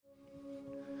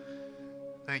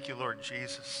Thank you, Lord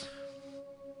Jesus.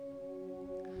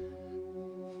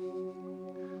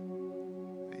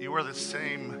 You are the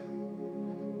same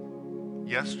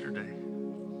yesterday,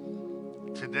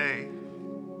 today,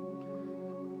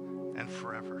 and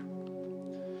forever.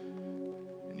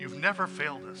 And you've never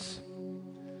failed us.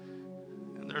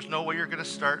 And there's no way you're going to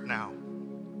start now.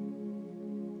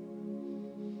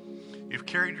 You've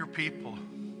carried your people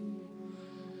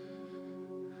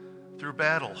through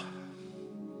battle,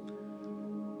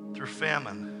 through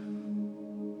famine,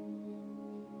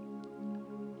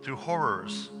 through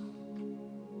horrors,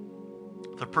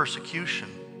 through persecution,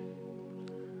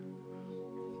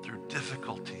 through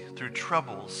difficulty, through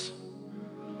troubles,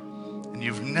 and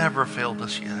you've never failed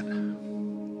us yet.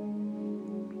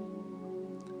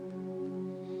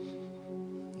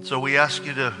 So we ask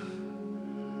you to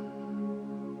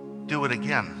do it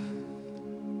again,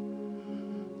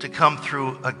 to come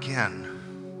through again,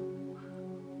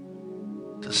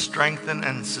 to strengthen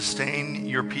and sustain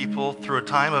your people through a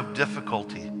time of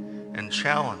difficulty and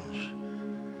challenge.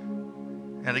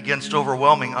 And against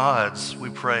overwhelming odds, we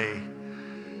pray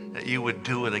that you would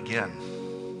do it again.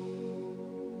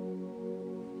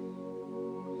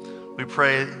 We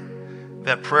pray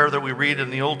that prayer that we read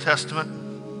in the Old Testament,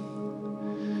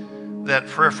 that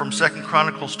prayer from 2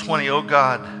 Chronicles 20, oh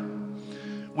God,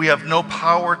 we have no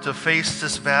power to face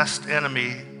this vast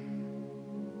enemy,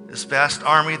 this vast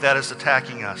army that is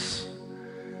attacking us.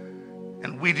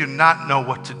 And we do not know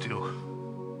what to do.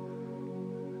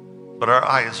 But our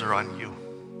eyes are on you.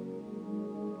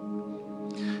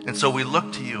 And so we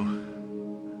look to you.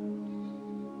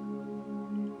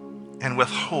 And with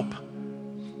hope,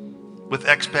 with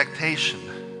expectation,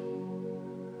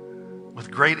 with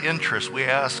great interest, we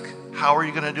ask, how are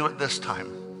you going to do it this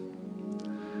time?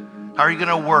 How are you going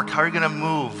to work? How are you going to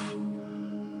move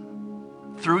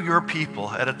through your people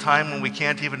at a time when we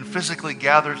can't even physically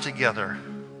gather together?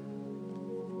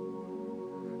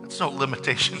 That's no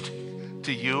limitation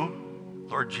to you,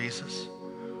 Lord Jesus.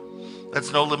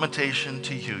 That's no limitation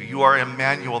to you. You are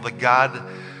Emmanuel, the God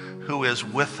who is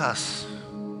with us.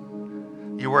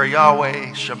 You are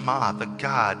Yahweh Shammah, the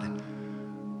God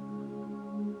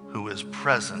who is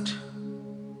present.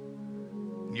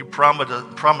 You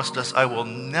promised us, I will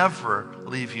never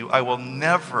leave you. I will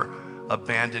never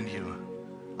abandon you.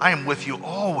 I am with you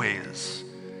always,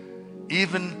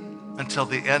 even until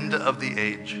the end of the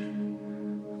age.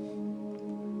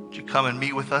 Would you come and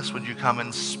meet with us? Would you come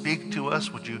and speak to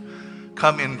us? Would you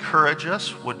come encourage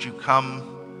us? Would you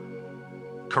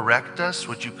come correct us?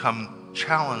 Would you come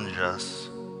challenge us?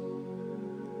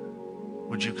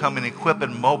 Would you come and equip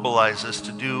and mobilize us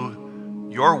to do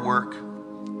your work,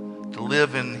 to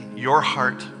live in your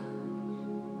heart,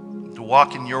 to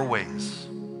walk in your ways?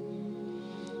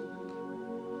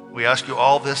 We ask you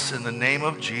all this in the name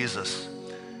of Jesus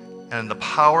and in the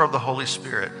power of the Holy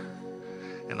Spirit.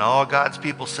 And all God's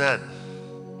people said,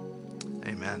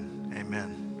 amen,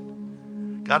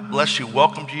 amen. God bless you.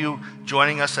 Welcome to you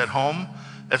joining us at home.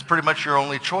 That's pretty much your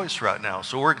only choice right now.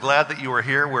 So we're glad that you are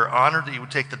here. We're honored that you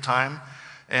would take the time.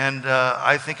 And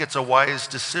I think it's a wise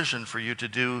decision for you to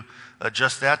do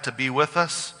just that, to be with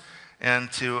us and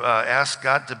to ask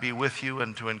God to be with you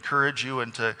and to encourage you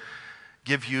and to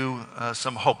give you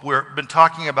some hope. We've been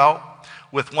talking about,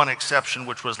 with one exception,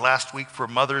 which was last week for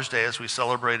Mother's Day, as we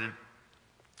celebrated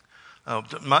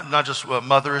not just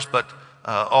mothers, but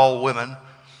all women.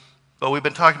 But we've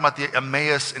been talking about the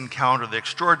Emmaus encounter, the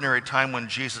extraordinary time when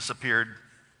Jesus appeared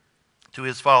to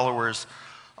his followers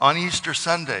on Easter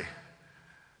Sunday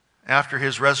after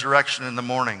his resurrection in the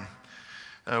morning.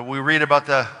 We read about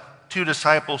the two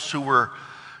disciples who were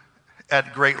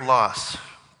at great loss,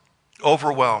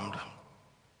 overwhelmed.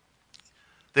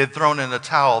 They'd thrown in the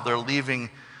towel. They're leaving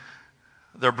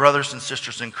their brothers and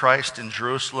sisters in Christ in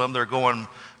Jerusalem. They're going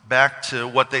back to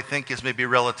what they think is maybe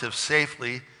relative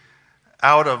safely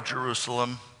out of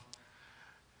Jerusalem.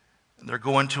 They're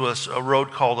going to a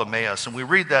road called Emmaus. And we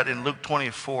read that in Luke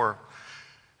 24.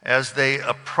 As they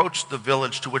approached the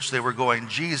village to which they were going,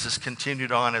 Jesus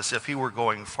continued on as if he were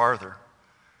going farther.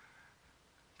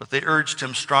 But they urged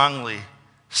him strongly,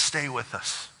 stay with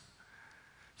us,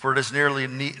 for it is nearly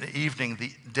evening,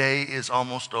 the day is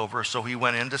almost over. So he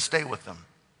went in to stay with them.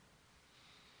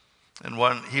 And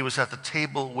when he was at the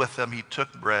table with them, he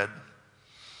took bread,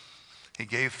 he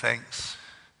gave thanks,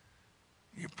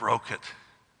 he broke it,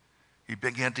 he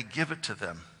began to give it to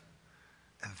them,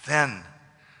 and then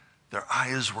their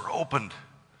eyes were opened,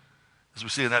 as we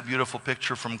see in that beautiful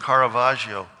picture from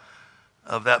Caravaggio,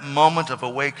 of that moment of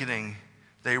awakening.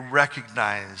 They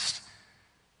recognized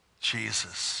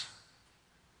Jesus.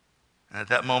 And at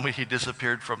that moment, he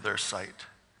disappeared from their sight.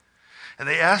 And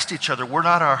they asked each other, were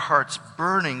not our hearts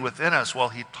burning within us while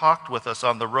he talked with us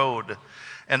on the road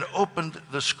and opened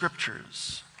the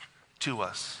scriptures to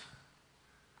us?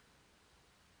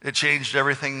 It changed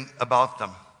everything about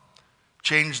them,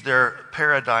 changed their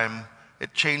paradigm,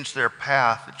 it changed their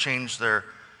path, it changed their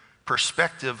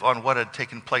perspective on what had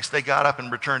taken place. They got up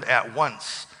and returned at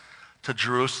once to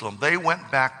Jerusalem. They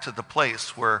went back to the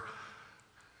place where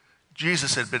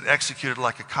Jesus had been executed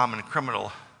like a common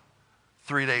criminal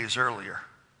 3 days earlier.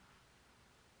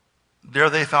 There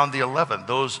they found the 11,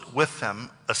 those with them,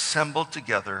 assembled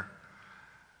together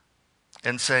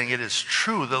and saying, it is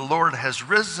true, the Lord has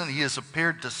risen, he has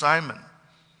appeared to Simon.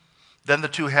 Then the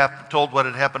two told what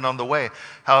had happened on the way,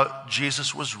 how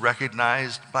Jesus was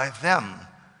recognized by them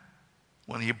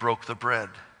when he broke the bread.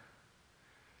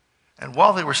 And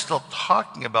while they were still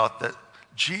talking about that,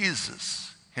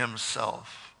 Jesus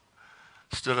himself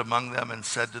stood among them and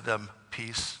said to them,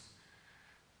 peace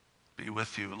be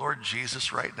with you. Lord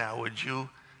Jesus, right now, would you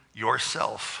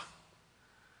yourself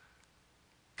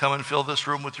come and fill this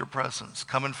room with your presence.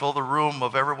 Come and fill the room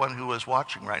of everyone who is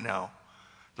watching right now.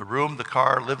 The room, the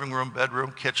car, living room,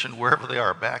 bedroom, kitchen, wherever they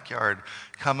are, backyard.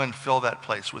 Come and fill that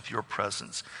place with your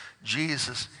presence.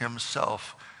 Jesus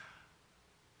himself,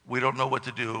 we don't know what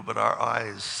to do, but our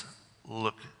eyes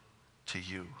look to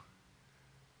you.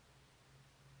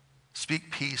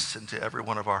 Speak peace into every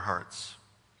one of our hearts.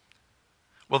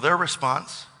 Well, their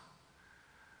response,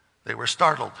 they were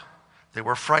startled. They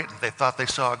were frightened. They thought they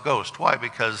saw a ghost. Why?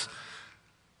 Because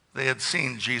they had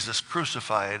seen Jesus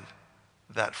crucified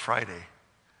that Friday.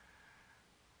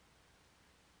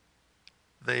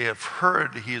 They have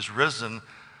heard he is risen,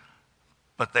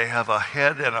 but they have a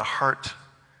head and a heart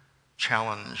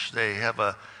challenge. They have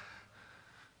a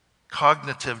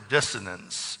cognitive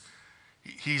dissonance.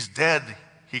 He's dead.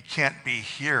 He can't be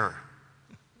here.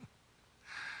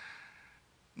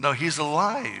 No, he's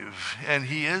alive, and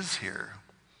he is here.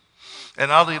 And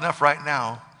oddly enough, right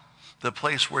now, the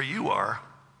place where you are,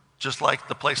 just like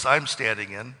the place I'm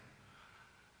standing in,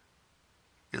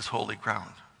 is holy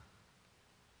ground.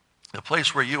 The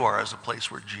place where you are is a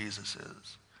place where Jesus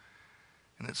is.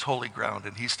 And it's holy ground,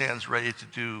 and he stands ready to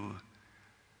do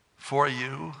for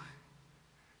you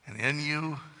and in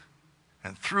you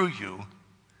and through you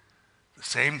the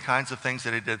same kinds of things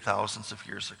that he did thousands of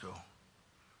years ago.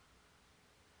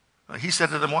 He said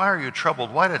to them, why are you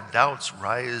troubled? Why do doubts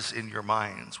rise in your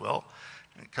minds? Well,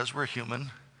 because we're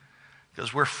human,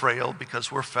 because we're frail, because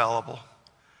we're fallible.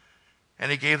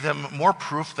 And he gave them more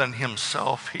proof than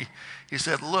himself. He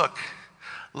said, look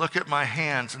at my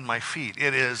hands and my feet.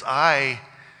 It is I,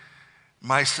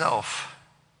 myself.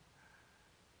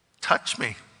 Touch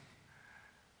me.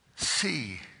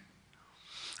 See.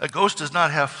 A ghost does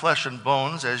not have flesh and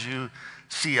bones, as you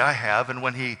see I have. And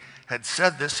when he had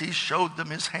said this, he showed them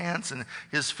his hands and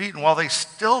his feet. And while they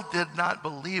still did not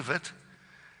believe it,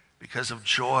 because of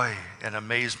joy and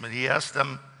amazement, he asked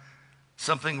them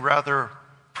something rather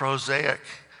prosaic,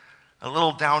 a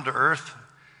little down to earth,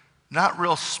 not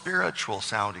real spiritual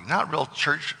sounding, not real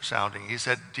church sounding. He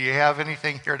said, do you have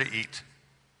anything here to eat?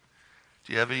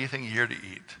 Do you have anything here to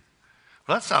eat?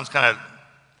 Well, that sounds kind of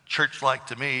church-like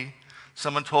to me.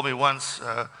 Someone told me once,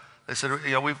 they said,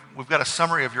 we've got a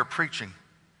summary of your preaching.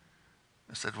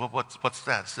 I said, well, what's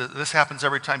that? So this happens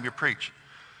every time you preach.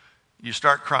 You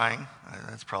start crying.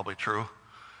 That's probably true.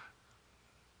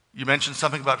 You mentioned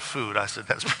something about food. I said,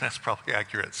 that's probably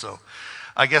accurate. So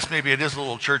I guess maybe it is a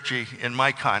little churchy in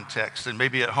my context, and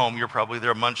maybe at home you're probably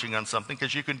there munching on something,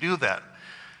 because you can do that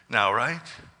now, right?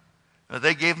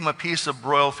 They gave him a piece of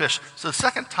broiled fish. So the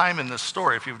second time in this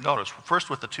story, if you've noticed, first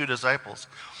with the 2 disciples,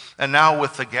 and now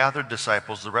with the gathered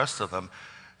disciples, the rest of them,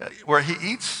 where he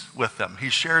eats with them. He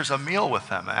shares a meal with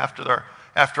them after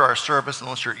our service,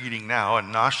 unless you're eating now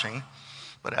and noshing.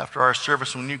 But after our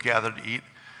service, when you gather to eat,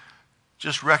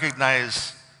 just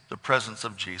recognize the presence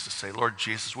of Jesus. Say, Lord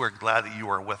Jesus, we're glad that you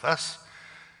are with us.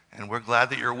 And we're glad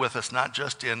that you're with us not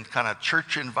just in kind of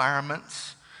church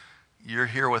environments. You're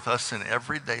here with us in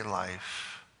everyday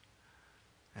life.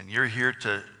 And you're here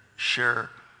to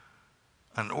share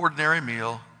an ordinary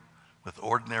meal with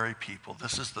ordinary people.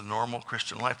 This is the normal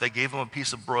Christian life. They gave him a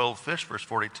piece of broiled fish, verse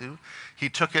 42. He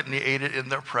took it and he ate it in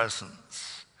their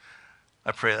presence.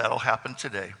 I pray that'll happen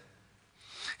today.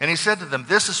 And he said to them,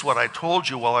 this is what I told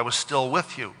you while I was still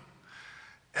with you.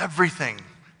 Everything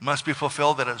must be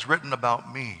fulfilled that is written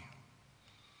about me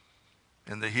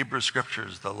in the Hebrew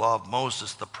scriptures, the law of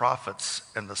Moses, the prophets,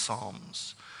 and the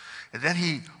Psalms. And then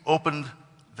he opened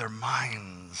their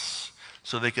minds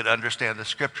so they could understand the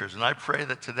scriptures. And I pray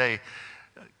that today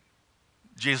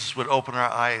Jesus would open our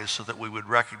eyes so that we would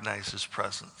recognize his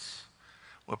presence.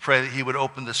 We'll pray that he would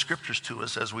open the scriptures to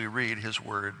us as we read his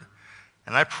word.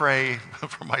 And I pray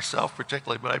for myself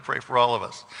particularly, but I pray for all of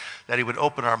us, that he would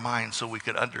open our minds so we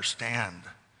could understand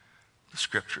the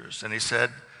scriptures. And he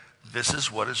said, this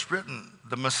is what is written.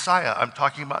 The Messiah, I'm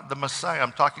talking about the Messiah.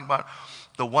 I'm talking about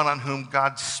the one on whom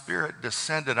God's Spirit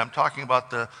descended. I'm talking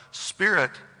about the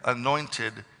Spirit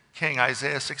anointed King.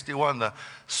 Isaiah 61, the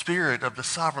Spirit of the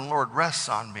sovereign Lord rests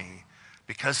on me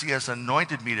because he has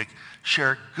anointed me to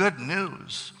share good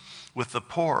news with the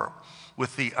poor,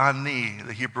 with the ani,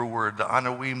 the Hebrew word, the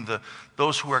anawim,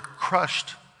 those who are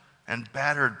crushed and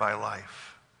battered by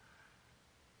life.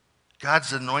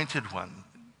 God's anointed one,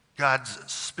 God's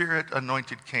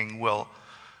Spirit-anointed King will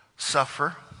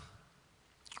suffer,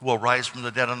 will rise from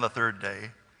the dead on the third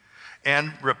day,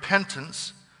 and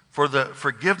repentance for the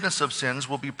forgiveness of sins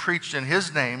will be preached in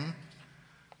his name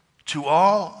to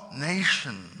all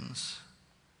nations,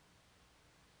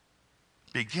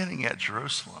 beginning at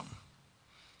Jerusalem.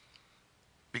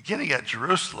 Beginning at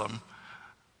Jerusalem,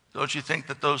 don't you think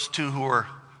that those two who were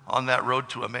on that road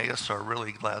to Emmaus are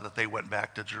really glad that they went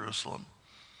back to Jerusalem?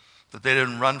 That they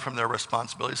didn't run from their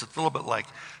responsibilities? It's a little bit like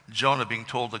Jonah being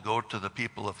told to go to the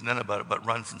people of Nineveh, but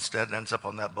runs instead and ends up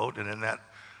on that boat and in that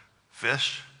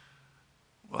fish.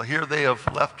 Well, here they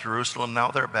have left Jerusalem,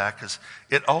 now they're back, because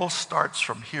it all starts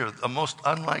from here, a most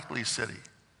unlikely city.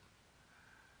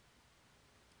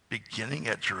 Beginning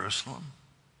at Jerusalem,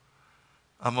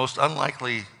 a most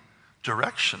unlikely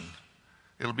direction.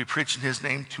 It'll be preached in his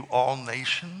name to all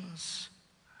nations.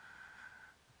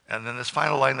 And then this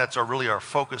final line, that's really our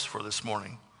focus for this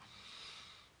morning.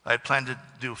 I had planned to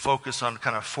do focus on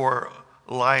kind of 4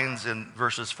 lines in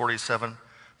verses 47,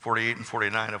 48, and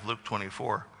 49 of Luke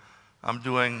 24. I'm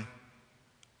doing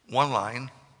 1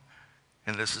 line,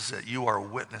 and this is it. You are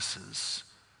witnesses,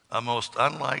 a most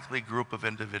unlikely group of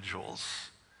individuals.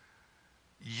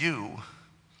 You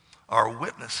are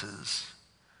witnesses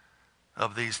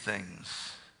of these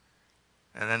things.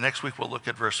 And then next week we'll look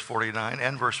at verse 49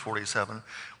 and verse 47,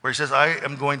 where he says, I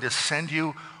am going to send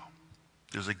you,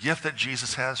 there's a gift that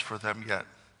Jesus has for them yet,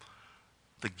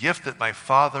 the gift that my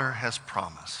Father has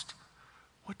promised.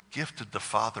 What gift did the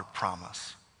Father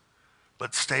promise?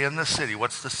 But stay in the city.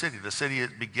 What's the city? The city is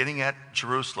beginning at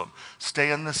Jerusalem.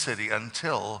 Stay in the city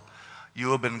until you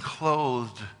have been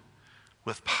clothed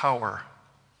with power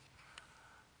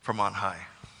from on high.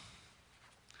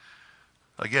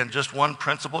 Again, just one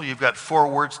principle. You've got 4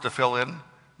 words to fill in.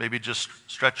 Maybe just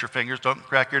stretch your fingers. Don't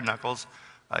crack your knuckles.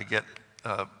 I get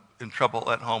in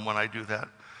trouble at home when I do that,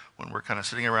 when we're kind of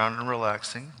sitting around and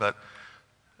relaxing. But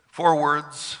 4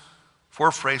 words,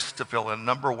 4 phrases to fill in.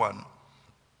 Number 1,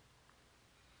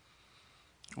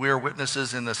 we are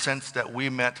witnesses in the sense that we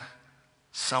met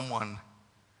someone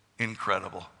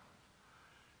incredible,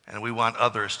 and we want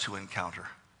others to encounter.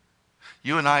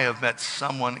 You and I have met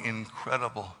someone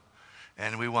incredible,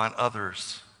 and we want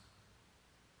others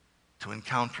to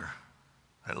encounter.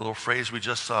 That little phrase we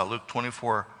just saw, Luke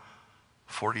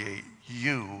 24:48.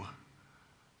 You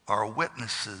are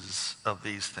witnesses of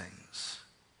these things.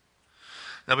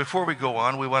 Now, before we go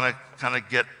on, we want to kind of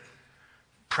get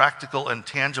practical and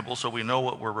tangible so we know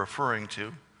what we're referring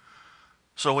to.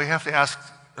 So we have to ask,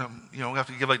 we have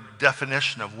to give a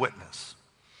definition of witness.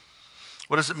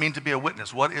 What does it mean to be a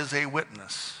witness? What is a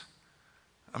witness?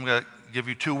 I'm going to give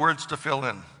you 2 words to fill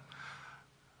in.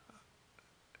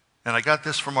 And I got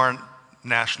this from our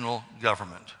national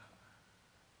government.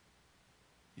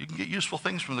 You can get useful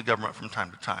things from the government from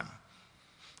time to time.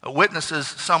 A witness is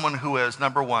someone who has,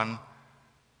 number 1,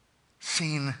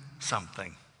 seen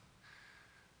something.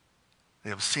 They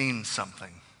have seen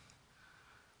something.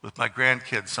 With my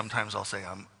grandkids, sometimes I'll say,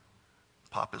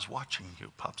 Pop is watching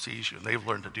you. Pop sees you. And they've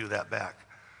learned to do that back.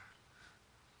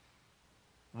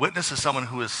 Witness is someone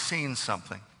who has seen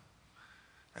something.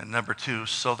 And number 2,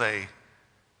 so they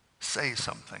say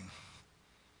something.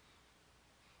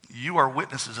 You are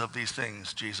witnesses of these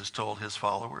things, Jesus told his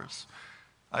followers.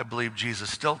 I believe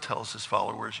Jesus still tells his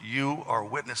followers, you are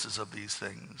witnesses of these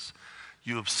things.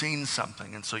 You have seen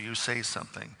something, and so you say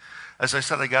something. As I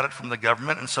said, I got it from the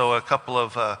government, and so a couple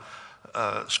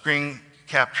of screen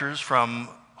captures from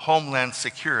Homeland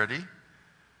Security.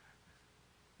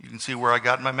 You can see where I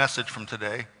got my message from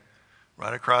today,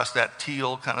 right across that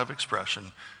teal kind of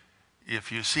expression.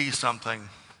 If you see something,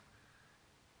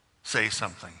 say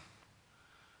something.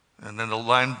 And then the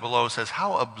line below says,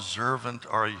 how observant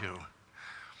are you?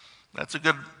 That's a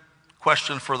good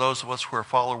question for those of us who are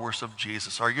followers of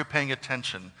Jesus. Are you paying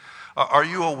attention? Are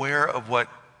you aware of what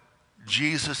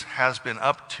Jesus has been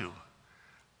up to?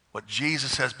 What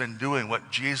Jesus has been doing?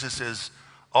 What Jesus is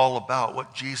all about,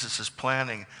 what Jesus is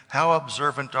planning. How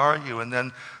observant are you? And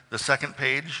then the second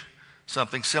page,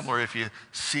 something similar. If you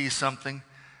see something,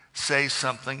 say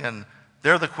something. And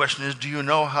there the question is, do you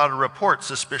know how to report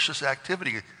suspicious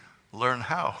activity? Learn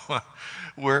how.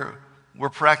 We're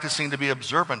practicing to be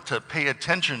observant, to pay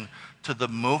attention to the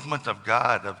movement of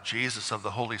God, of Jesus, of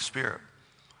the Holy Spirit.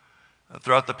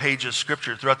 Throughout the pages of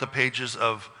Scripture, throughout the pages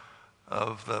of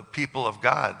the people of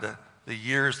God, the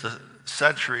years, the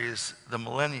centuries, the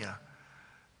millennia.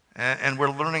 And we're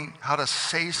learning how to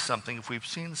say something if we've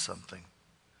seen something.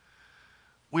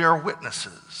 We are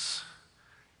witnesses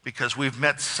because we've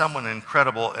met someone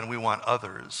incredible and we want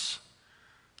others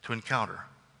to encounter.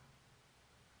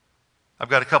 I've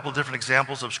got a couple of different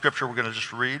examples of Scripture we're going to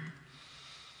just read.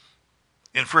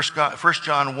 In 1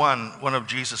 John 1, one of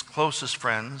Jesus' closest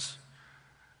friends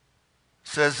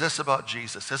says this about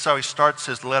Jesus. That's how he starts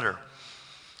his letter.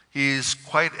 He's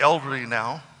quite elderly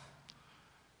now.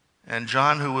 And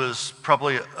John, who was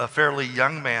probably a fairly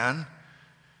young man,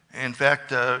 in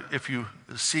fact, if you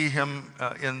see him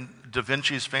in Da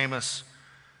Vinci's famous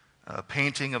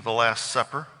painting of the Last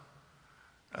Supper,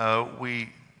 we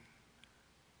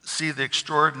see the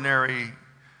extraordinary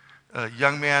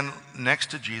young man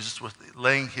next to Jesus,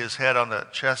 laying his head on the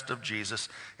chest of Jesus,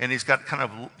 and he's got kind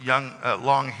of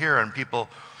long hair, and people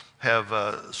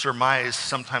have surmised,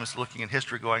 sometimes looking in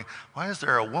history, going, why is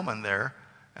there a woman there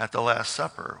at the Last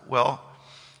Supper? Well,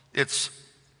 it's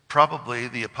probably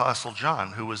the Apostle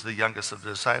John, who was the youngest of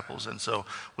the disciples, and so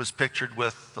was pictured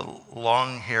with the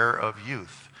long hair of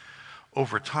youth.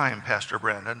 Over time, Pastor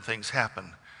Brandon, things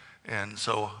happen, and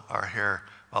so our hair,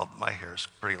 well, my hair is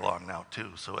pretty long now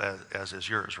too, so as is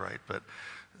yours, right? But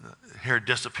hair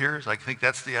disappears. I think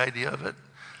that's the idea of it.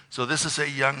 So this is a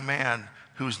young man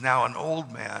who's now an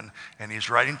old man, and he's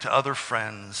writing to other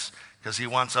friends because he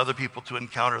wants other people to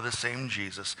encounter the same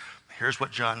Jesus. Here's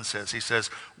what John says. He says,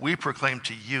 we proclaim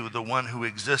to you the one who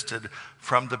existed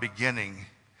from the beginning,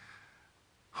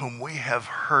 whom we have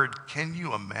heard. Can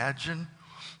you imagine?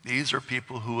 These are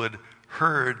people who had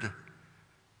heard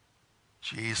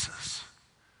Jesus,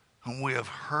 whom we have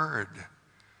heard.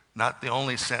 Not the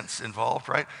only sense involved,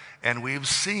 right? And we've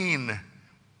seen.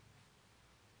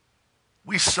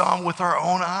 We saw him with our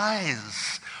own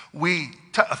eyes.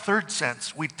 A third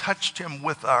sense, we touched him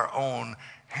with our own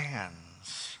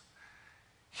hands.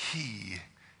 He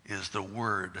is the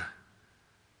word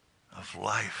of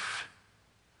life.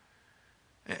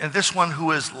 And this one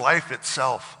who is life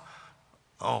itself,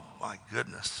 oh my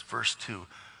goodness, verse 2,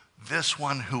 this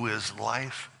one who is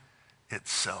life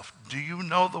itself. Do you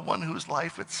know the one who is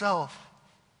life itself?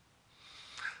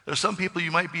 There's some people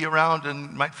you might be around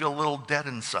and might feel a little dead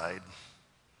inside.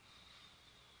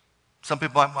 Some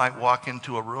people might walk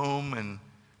into a room and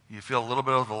you feel a little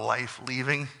bit of the life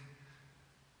leaving.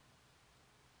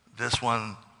 This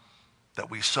one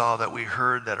that we saw, that we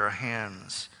heard, that our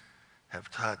hands have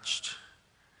touched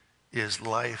is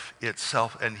life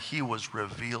itself, and he was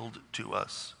revealed to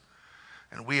us.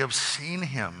 And we have seen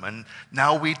him, and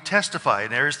now we testify,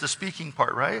 and there's the speaking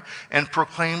part, right? And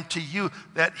proclaim to you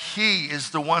that he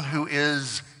is the one who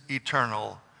is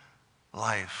eternal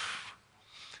life.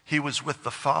 He was with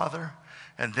the Father,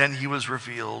 and then he was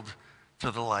revealed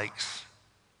to the likes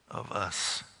of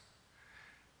us.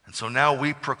 And so now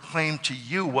we proclaim to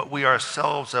you what we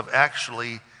ourselves have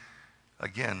actually,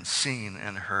 again, seen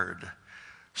and heard,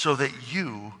 so that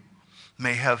you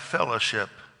may have fellowship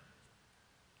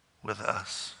with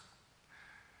us.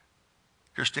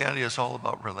 Christianity is all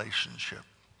about relationship.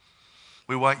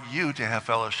 We want you to have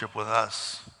fellowship with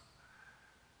us.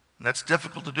 And that's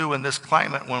difficult to do in this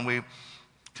climate when we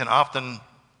can often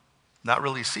not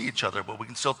really see each other, but we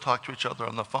can still talk to each other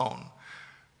on the phone.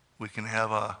 We can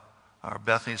have our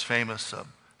Bethany's famous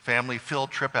family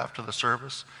field trip after the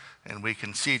service, and we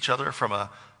can see each other from a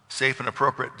safe and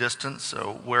appropriate distance,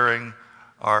 wearing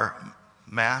our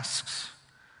masks.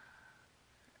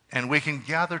 And we can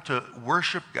gather to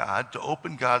worship God, to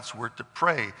open God's word, to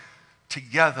pray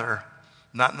together,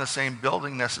 not in the same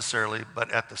building necessarily,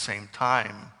 but at the same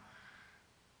time.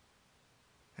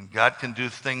 And God can do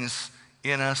things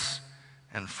in us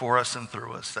and for us and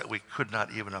through us that we could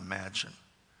not even imagine.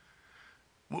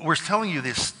 We're telling you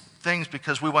these things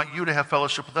because we want you to have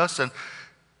fellowship with us and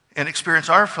experience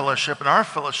our fellowship. And our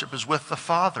fellowship is with the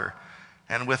Father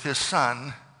and with his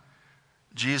Son,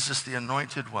 Jesus, the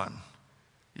Anointed One.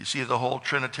 You see the whole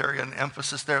Trinitarian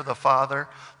emphasis there, the Father,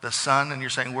 the Son, and you're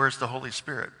saying, where's the Holy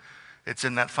Spirit? It's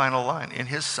in that final line, in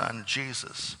his Son,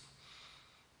 Jesus.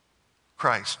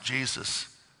 Christ, Jesus,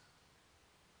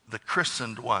 the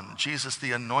christened one, Jesus,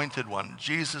 the Anointed One,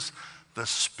 Jesus, the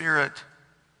Spirit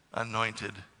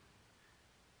anointed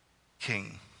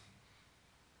King.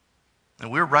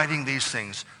 And we're writing these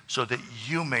things so that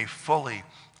you may fully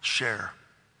share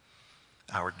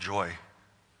our joy.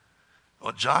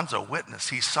 Well, John's a witness.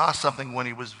 He saw something when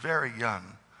he was very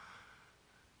young,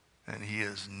 and he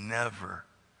has never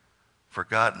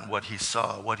forgotten what he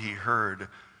saw, what he heard,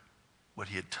 what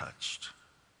he had touched.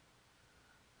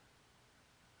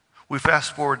 We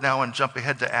fast forward now and jump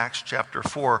ahead to Acts chapter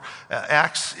 4.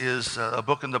 Acts is a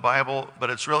book in the Bible, but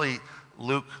it's really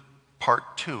Luke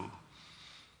part 2.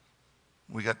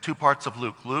 We got two parts of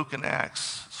Luke, Luke and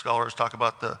Acts. Scholars talk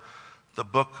about the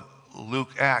book Luke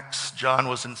Acts. John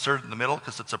was inserted in the middle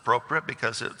because it's appropriate,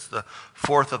 because it's the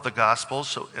fourth of the Gospels.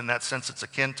 So in that sense, it's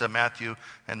akin to Matthew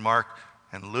and Mark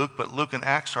and Luke. But Luke and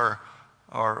Acts are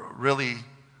really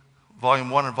volume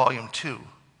 1 and volume 2.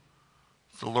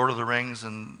 It's the Lord of the Rings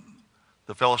and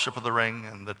the Fellowship of the Ring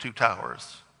and the Two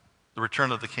Towers. The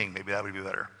Return of the King, maybe that would be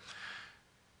better.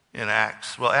 In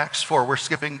Acts. Well, Acts 4, we're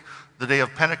skipping the day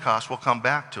of Pentecost. We'll come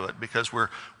back to it because we're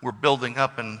building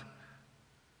up and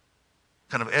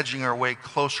kind of edging our way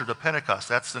closer to Pentecost.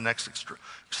 That's the next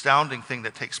astounding thing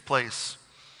that takes place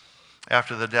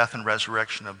after the death and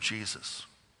resurrection of Jesus.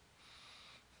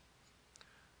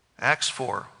 Acts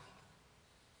 4.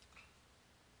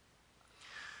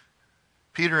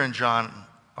 Peter and John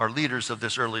are leaders of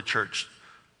this early church.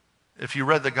 If you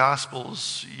read the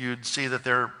Gospels, you'd see that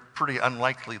they're pretty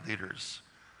unlikely leaders.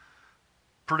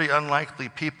 Pretty unlikely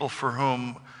people for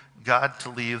whom God to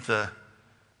leave the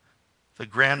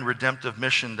grand redemptive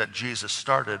mission that Jesus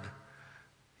started.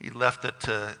 He left it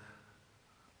to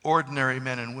ordinary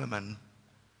men and women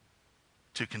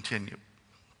to continue.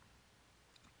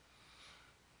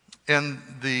 In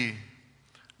the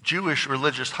Jewish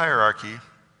religious hierarchy,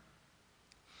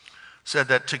 said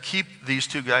that to keep these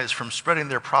two guys from spreading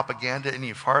their propaganda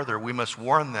any farther, we must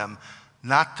warn them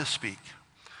not to speak.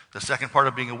 The second part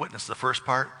of being a witness, the first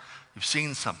part, you've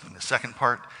seen something. The second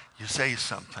part, you say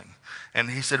something.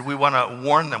 And he said, we want to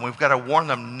warn them. We've got to warn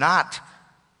them not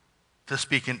to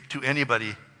speak to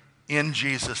anybody in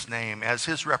Jesus' name as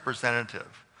his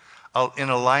representative, in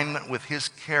alignment with his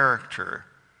character.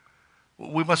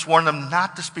 We must warn them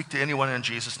not to speak to anyone in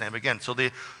Jesus' name. Again, so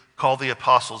they called the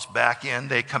apostles back in.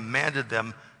 They commanded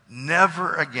them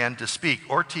never again to speak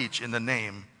or teach in the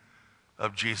name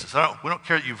of Jesus. We don't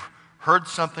care that you've heard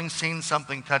something, seen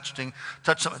something, touched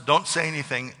something. Don't say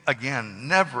anything again,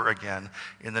 never again,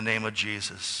 in the name of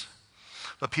Jesus.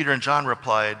 But Peter and John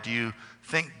replied, do you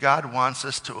think God wants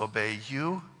us to obey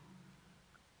you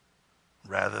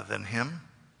rather than him?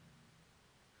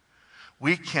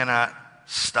 We cannot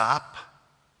stop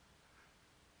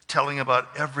telling about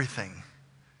everything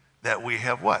that we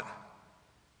have what?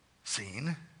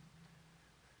 Seen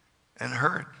and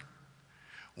heard.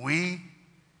 We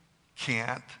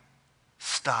can't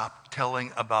stop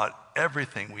telling about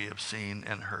everything we have seen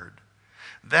and heard.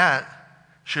 That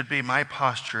should be my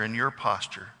posture and your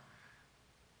posture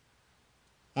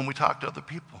when we talk to other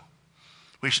people.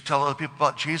 We should tell other people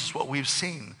about Jesus, what we've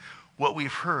seen, what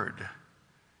we've heard.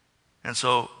 And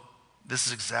so this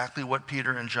is exactly what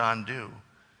Peter and John do.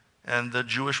 And the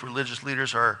Jewish religious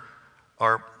leaders are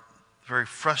very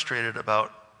frustrated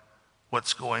about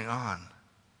what's going on.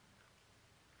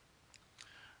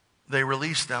 They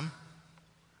released them.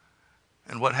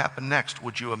 And what happened next,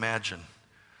 would you imagine?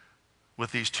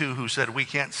 With these two who said, we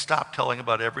can't stop telling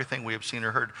about everything we have seen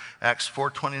or heard. Acts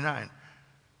 4:29.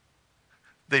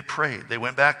 They prayed. They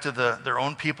went back to their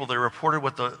own people. They reported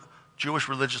what the Jewish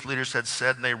religious leaders had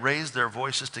said, and they raised their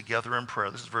voices together in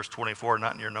prayer. This is verse 24,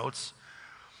 not in your notes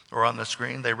or on the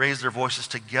screen. They raised their voices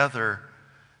together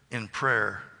in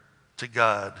prayer to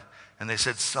God. And they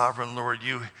said, Sovereign Lord,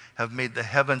 you have made the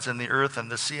heavens and the earth and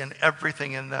the sea and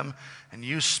everything in them. And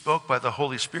you spoke by the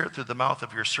Holy Spirit through the mouth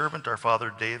of your servant, our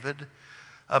father David,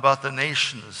 about the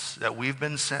nations that we've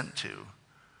been sent to.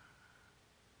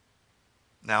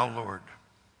 Now, Lord,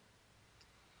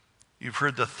 you've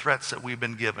heard the threats that we've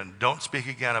been given. Don't speak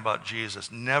again about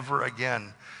Jesus. Never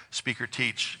again speak or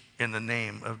teach in the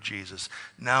name of Jesus.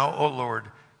 Now, O Lord,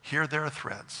 hear their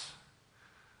threats.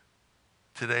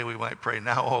 Today we might pray,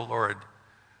 now, O Lord,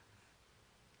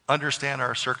 understand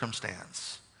our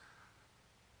circumstance.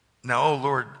 Now, O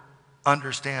Lord,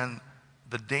 understand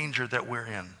the danger that we're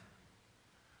in.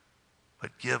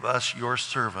 But give us, your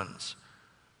servants,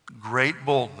 great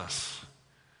boldness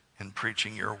in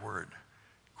preaching your word.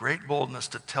 Great boldness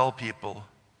to tell people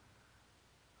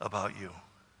about you.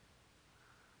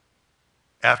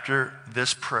 After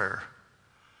this prayer,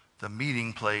 the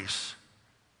meeting place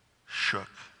shook.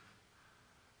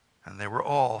 And they were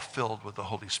all filled with the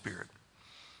Holy Spirit.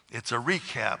 It's a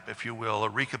recap, if you will, a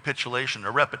recapitulation,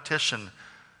 a repetition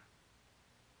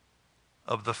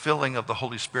of the filling of the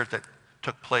Holy Spirit that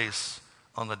took place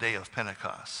on the day of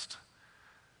Pentecost.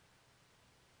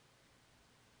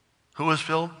 Who was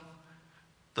filled?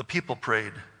 The people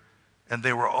prayed, and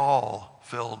they were all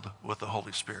filled with the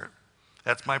Holy Spirit.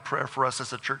 That's my prayer for us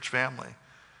as a church family,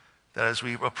 that as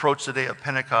we approach the day of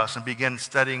Pentecost and begin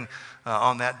studying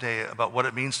on that day about what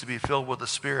it means to be filled with the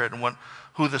Spirit and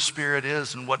who the Spirit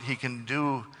is and what he can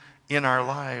do in our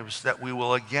lives, that we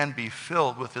will again be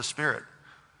filled with the Spirit.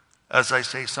 As I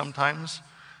say, sometimes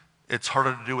it's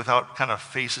harder to do without kind of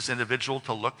faceless individual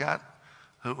to look at,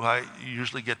 who I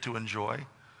usually get to enjoy.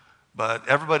 But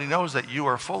everybody knows that you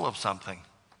are full of something.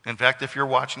 In fact, if you're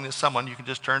watching this, you can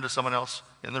just turn to someone else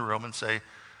in the room and say,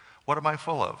 what am I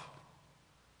full of?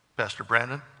 Pastor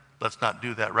Brandon, let's not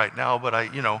do that right now, but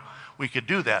we could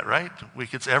do that, right? We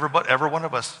could say every one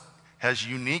of us has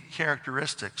unique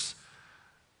characteristics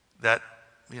that,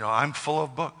 I'm full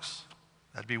of books.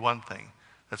 That'd be one thing.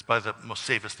 That's probably the most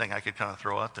safest thing I could kind of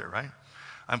throw out there, right?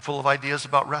 I'm full of ideas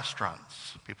about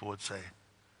restaurants, people would say.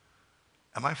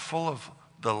 Am I full of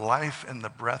the life and the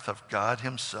breath of God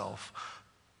himself?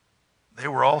 They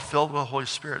were all filled with the Holy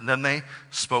Spirit. And then they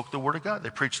spoke the word of God. They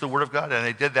preached the word of God, and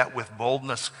they did that with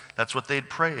boldness. That's what they'd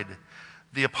prayed.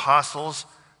 The apostles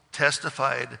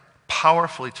testified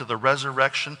powerfully to the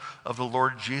resurrection of the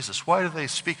Lord Jesus. Why do they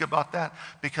speak about that?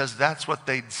 Because that's what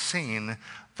they'd seen.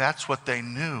 That's what they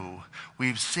knew.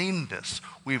 We've seen this.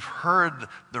 We've heard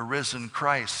the risen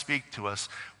Christ speak to us.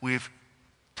 We've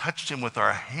touched him with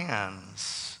our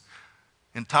hands.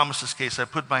 In Thomas's case, I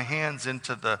put my hands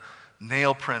into the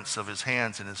nail prints of his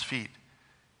hands and his feet,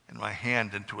 and my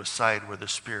hand into his side where the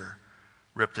spear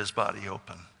ripped his body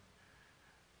open.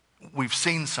 We've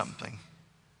seen something,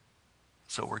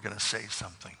 so we're going to say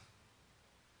something.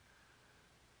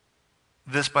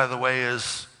 This, by the way,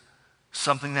 is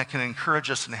something that can encourage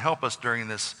us and help us during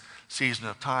this season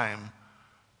of time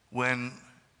when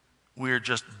we're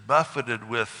just buffeted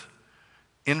with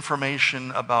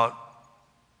information about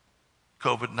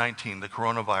COVID-19, the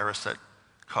coronavirus that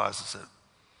causes it,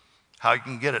 how you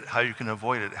can get it, how you can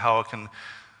avoid it, how it can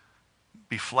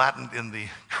be flattened in the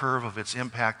curve of its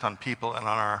impact on people and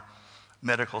on our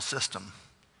medical system.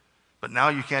 But now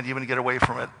you can't even get away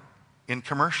from it in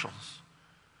commercials.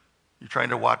 You're trying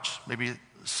to watch maybe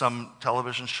some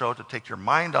television show to take your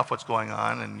mind off what's going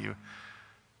on, and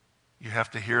you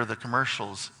have to hear the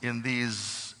commercials in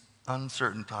these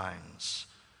uncertain times.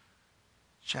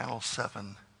 Channel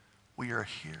 7, we are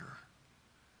here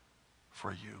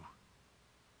for you.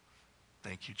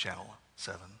 Thank you, Channel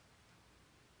 7.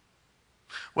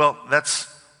 Well, that's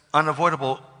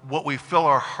unavoidable. What we fill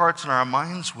our hearts and our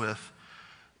minds with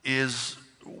is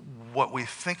what we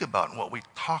think about and what we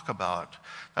talk about.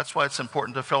 That's why it's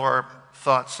important to fill our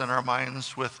thoughts and our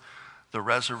minds with the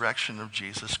resurrection of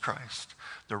Jesus Christ,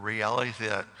 the reality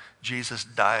that Jesus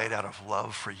died out of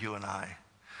love for you and I,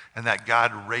 and that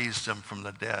God raised him from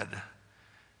the dead,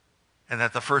 and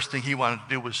that the first thing he wanted to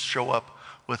do was show up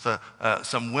with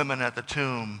some women at the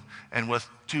tomb and with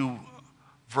two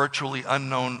virtually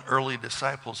unknown early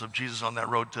disciples of Jesus on that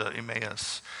road to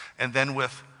Emmaus, and then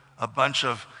with a bunch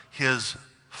of his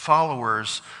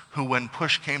followers who, when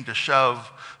push came to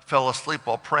shove, fell asleep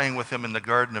while praying with him in the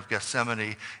Garden of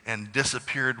Gethsemane and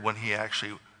disappeared when he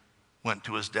actually went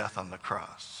to his death on the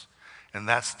cross. And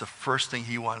that's the first thing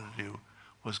he wanted to do,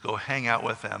 was go hang out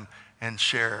with them and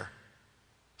share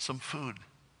some food,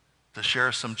 to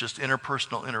share some just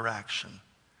interpersonal interaction.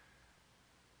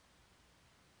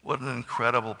 What an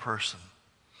incredible person.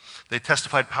 They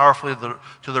testified powerfully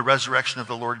to the resurrection of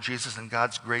the Lord Jesus, and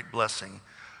God's great blessing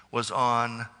was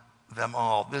on them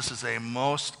all. This is a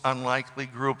most unlikely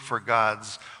group for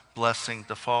God's blessing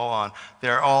to fall on.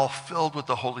 They're all filled with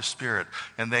the Holy Spirit,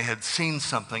 and they had seen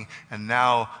something, and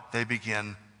now they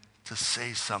begin to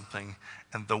say something,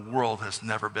 and the world has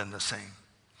never been the same.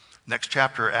 Next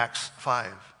chapter, Acts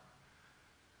 5.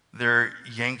 They're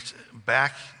yanked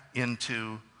back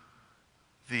into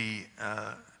the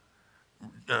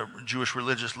Jewish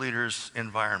religious leaders'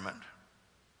 environment.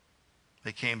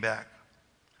 They came back.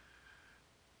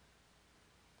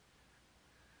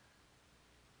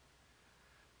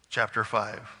 Chapter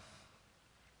 5.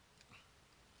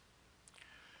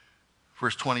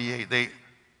 Verse 28, they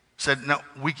said, "No,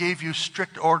 we gave you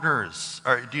strict orders.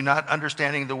 Or do you not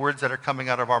understanding the words that are coming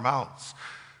out of our mouths?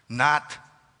 Not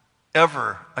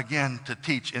ever again to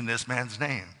teach in this man's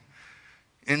name.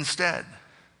 Instead,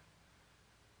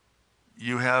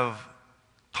 you have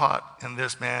taught in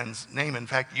this man's name. In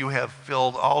fact, you have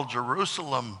filled all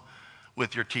Jerusalem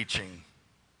with your teaching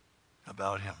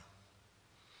about him.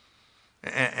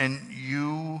 And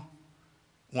you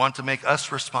want to make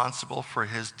us responsible for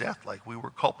his death, like we were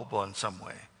culpable in some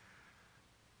way.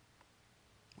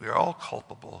 We are all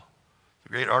culpable. The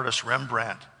great artist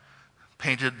Rembrandt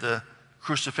painted the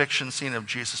crucifixion scene of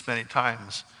Jesus many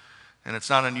times, and it's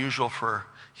not unusual for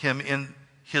him in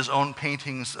his own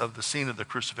paintings of the scene of the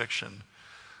crucifixion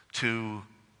to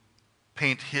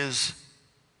paint his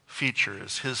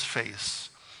features, his face,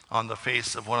 on the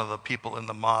face of one of the people in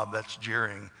the mob that's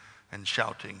jeering and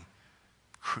shouting,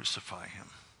 "Crucify him."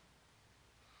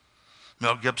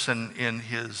 Mel Gibson, in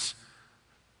his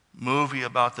movie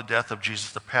about the death of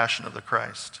Jesus, The Passion of the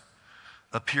Christ,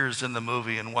 appears in the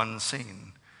movie in one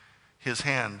scene. His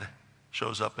hand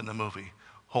shows up in the movie,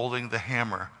 holding the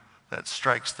hammer that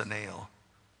strikes the nail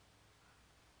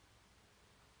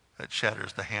that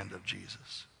shatters the hand of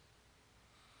Jesus.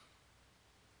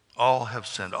 All have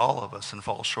sinned, all of us, and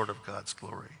fall short of God's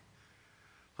glory.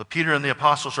 But Peter and the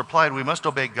apostles replied, "We must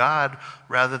obey God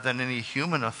rather than any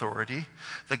human authority.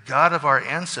 The God of our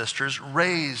ancestors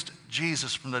raised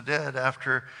Jesus from the dead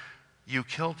after you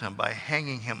killed him by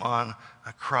hanging him on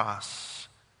a cross.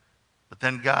 But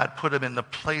then God put him in the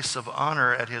place of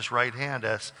honor at his right hand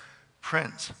as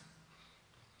Prince,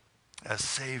 as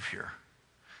Savior.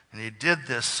 And he did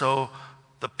this so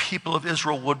the people of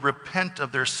Israel would repent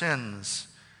of their sins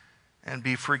and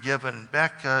be forgiven."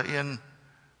 Back in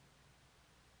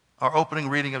our opening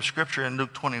reading of Scripture in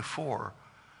Luke 24,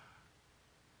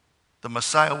 the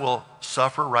Messiah will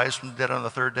suffer, rise from the dead on the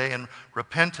third day, and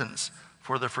repentance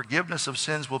for the forgiveness of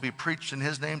sins will be preached in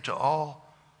his name to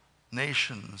all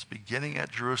nations, beginning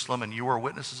at Jerusalem, and you are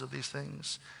witnesses of these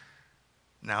things.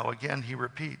 Now again, he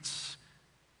repeats,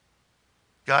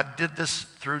 God did this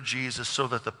through Jesus so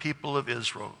that the people of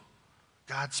Israel,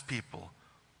 God's people,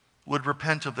 would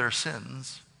repent of their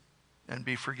sins and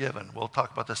be forgiven. We'll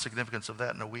talk about the significance of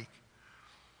that in a week.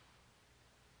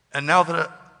 And now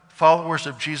the followers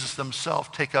of Jesus themselves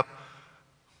take up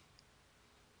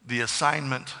the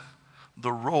assignment,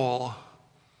 the role,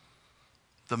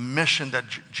 the mission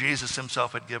that Jesus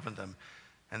himself had given them.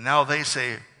 And now they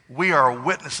say, we are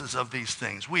witnesses of these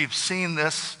things. We've seen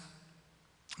this,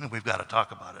 and we've got to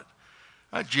talk about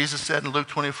it. Jesus said in Luke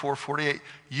 24:48,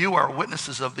 you are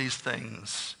witnesses of these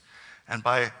things. And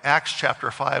by Acts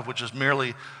chapter 5, which is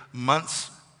merely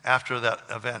months after that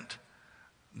event,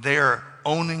 they're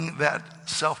owning that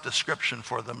self-description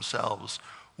for themselves.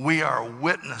 We are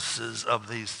witnesses of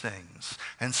these things.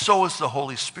 And so is the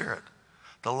Holy Spirit,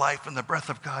 the life and the breath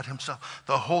of God himself.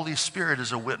 The Holy Spirit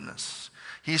is a witness.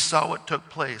 He saw what took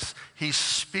place. He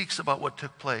speaks about what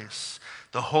took place.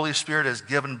 The Holy Spirit is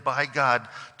given by God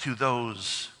to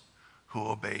those who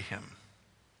obey him.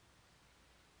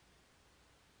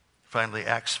 Finally,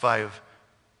 Acts 5,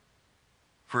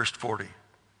 verse 40.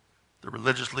 The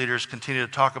religious leaders continue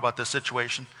to talk about this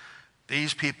situation.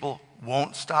 These people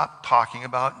won't stop talking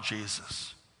about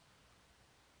Jesus.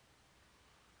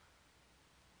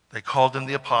 They called in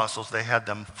the apostles. They had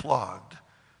them flogged.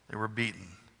 They were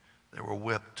beaten. They were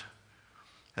whipped.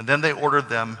 And then they ordered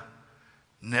them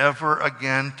never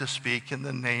again to speak in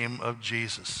the name of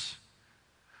Jesus.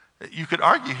 You could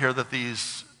argue here that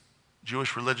these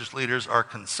Jewish religious leaders are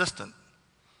consistent.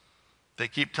 They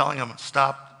keep telling them,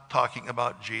 stop talking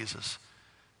about Jesus.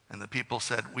 And the people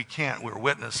said, we can't. We're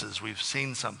witnesses. We've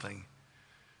seen something.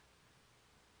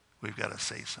 We've got to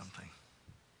say something.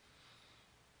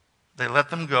 They let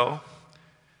them go.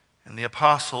 And the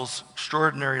apostles'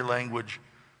 extraordinary language,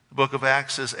 the book of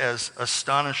Acts, is as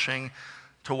astonishing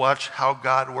to watch how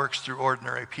God works through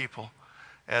ordinary people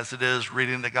as it is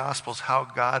reading the Gospels, how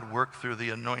God worked through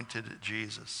the anointed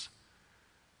Jesus.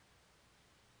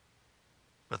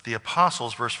 But the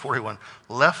apostles, verse 41,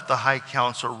 left the high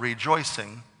council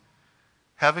rejoicing,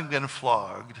 having been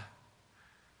flogged.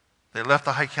 They left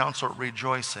the high council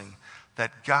rejoicing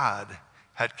that God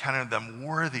had counted them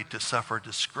worthy to suffer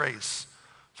disgrace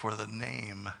for the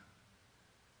name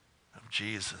of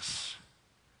Jesus.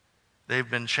 They've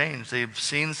been changed. They've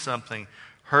seen something,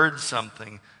 heard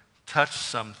something, touched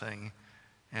something,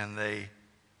 and they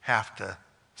have to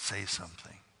say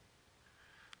something.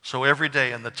 So every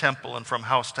day in the temple and from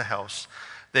house to house,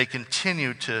 they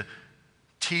continue to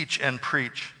teach and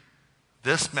preach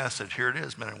this message. Here it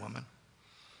is, men and women.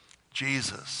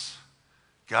 Jesus,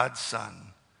 God's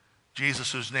Son.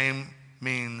 Jesus, whose name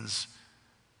is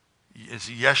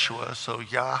Yeshua, so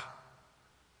Yah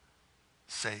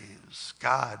saves.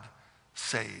 God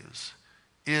saves.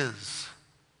 Is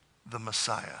the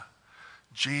Messiah.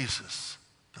 Jesus,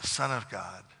 the Son of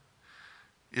God,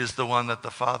 is the one that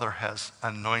the Father has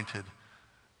anointed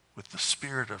with the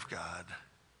Spirit of God.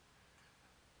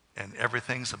 And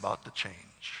everything's about to change.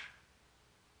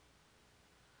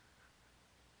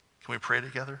 Can we pray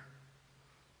together?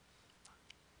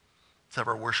 Let's have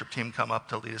our worship team come up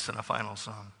to lead us in a final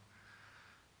song.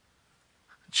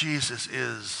 Jesus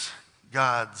is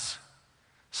God's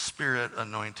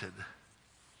Spirit-anointed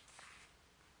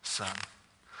Son,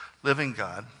 living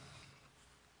God.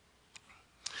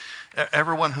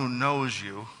 Everyone who knows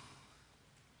you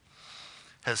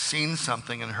has seen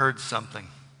something and heard something,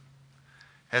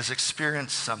 has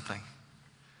experienced something.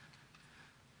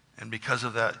 And because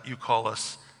of that, you call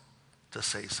us to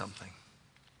say something.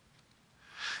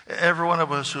 Every one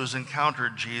of us who has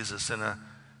encountered Jesus in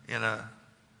a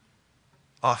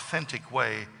authentic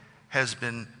way has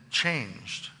been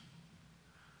changed.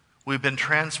 We've been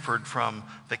transferred from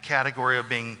the category of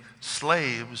being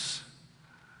slaves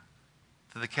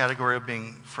to the category of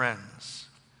being friends.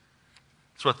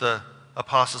 It's what the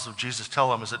apostles of Jesus tell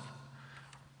them. Is it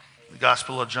the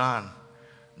Gospel of John?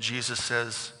 Jesus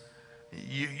says,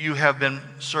 you have been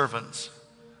servants,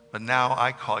 but now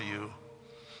I call you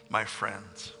my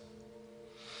friends.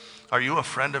 Are you a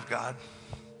friend of God,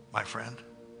 my friend,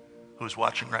 who's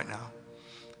watching right now?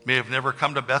 You may have never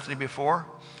come to Bethany before.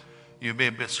 You may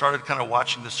have started kind of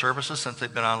watching the services since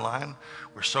they've been online.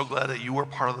 We're so glad that you were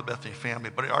part of the Bethany family.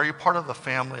 But are you part of the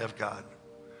family of God?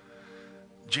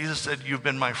 Jesus said, you've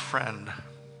been my friend.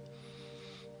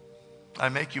 I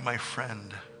make you my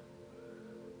friend.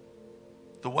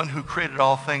 The one who created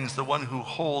all things, the one who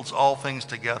holds all things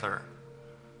together,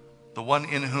 the one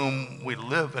in whom we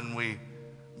live and we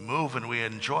move and we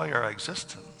enjoy our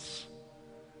existence.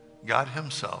 God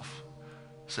himself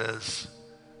says,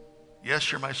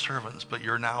 yes, you're my servants, but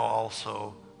you're now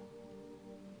also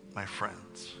my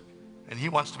friends. And he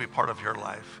wants to be part of your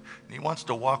life. And he wants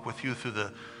to walk with you through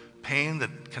the pain, the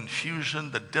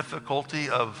confusion, the difficulty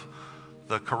of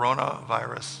the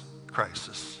coronavirus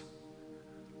crisis.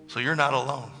 So you're not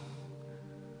alone.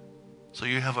 So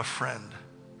you have a friend.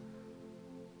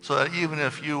 So that even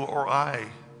if you or I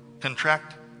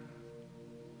contract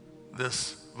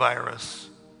this virus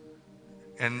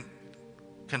and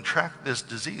contract this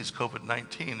disease,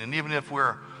 COVID-19, and even if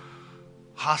we're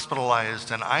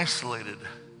hospitalized and isolated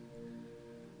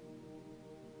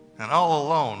and all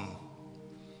alone,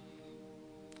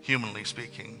 humanly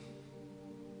speaking,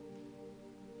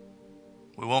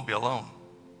 we won't be alone.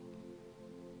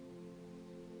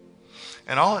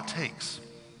 And all it takes,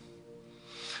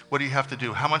 what do you have to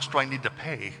do? How much do I need to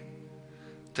pay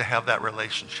to have that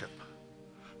relationship?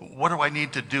 What do I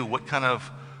need to do? What kind of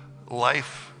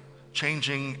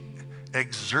life-changing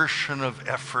exertion of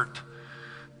effort?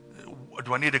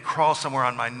 Do I need to crawl somewhere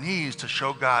on my knees to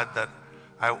show God that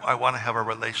I want to have a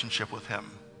relationship with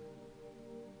him?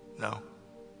 No.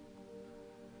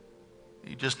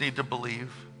 You just need to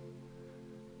believe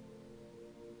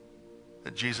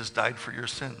that Jesus died for your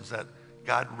sins, that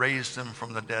God raised him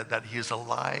from the dead, that he is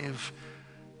alive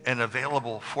and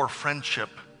available for friendship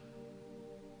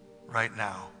right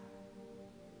now.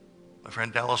 My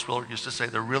friend Dallas Willard used to say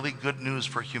the really good news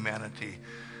for humanity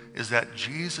is that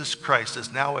Jesus Christ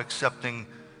is now accepting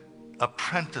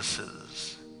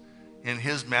apprentices in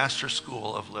his master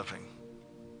school of living.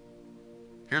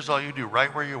 Here's all you do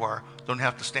right where you are. Don't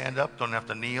have to stand up, don't have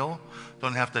to kneel,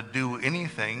 don't have to do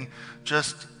anything.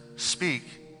 Just speak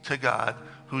to God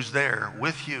who's there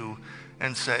with you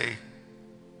and say,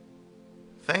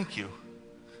 thank you.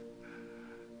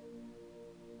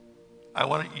 I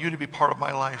want you to be part of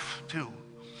my life too.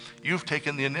 You've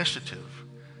taken the initiative.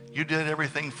 You did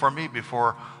everything for me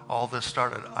before all this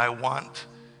started. I want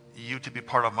you to be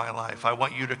part of my life. I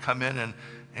want you to come in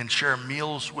and share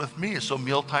meals with me so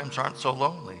meal times aren't so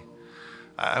lonely.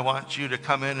 I want you to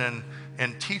come in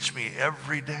and teach me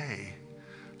every day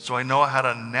so I know how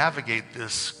to navigate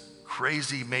this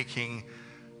crazy making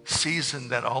season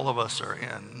that all of us are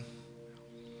in.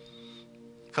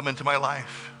 Come into my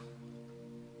life.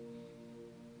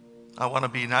 I want to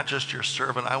be not just your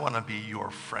servant, I want to be your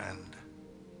friend.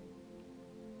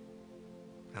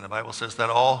 And the Bible says that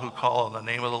all who call on the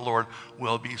name of the Lord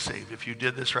will be saved. If you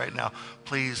did this right now,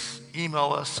 please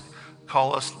email us,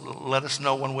 call us, let us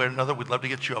know one way or another. We'd love to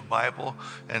get you a Bible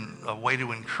and a way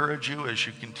to encourage you as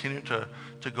you continue to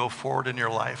go forward in your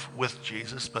life with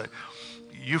Jesus. But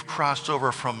you've crossed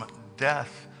over from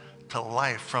death to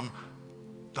life, from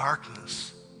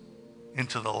darkness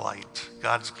into the light,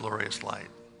 God's glorious light.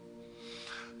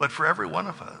 But for every one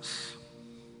of us,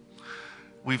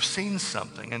 we've seen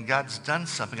something and God's done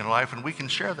something in our life and we can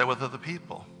share that with other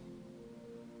people.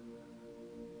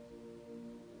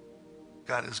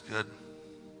 God is good.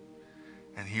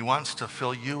 And he wants to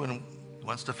fill you and he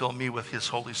wants to fill me with his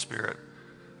Holy Spirit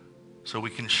so we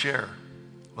can share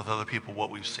with other people what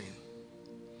we've seen.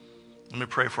 Let me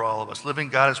pray for all of us. Living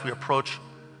God, as we approach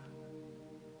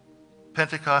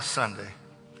Pentecost Sunday,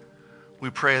 we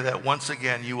pray that once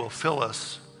again you will fill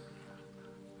us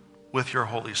with your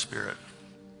Holy Spirit.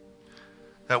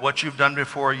 That what you've done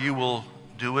before, you will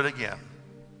do it again.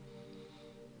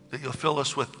 That you'll fill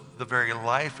us with the very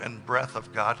life and breath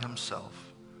of God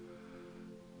himself.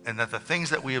 And that the things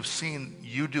that we have seen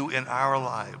you do in our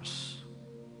lives,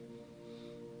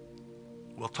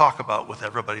 we'll talk about with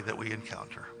everybody that we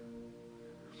encounter.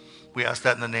 We ask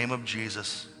that in the name of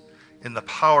Jesus, in the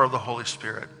power of the Holy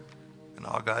Spirit, and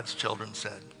all God's children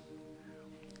said,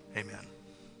 amen.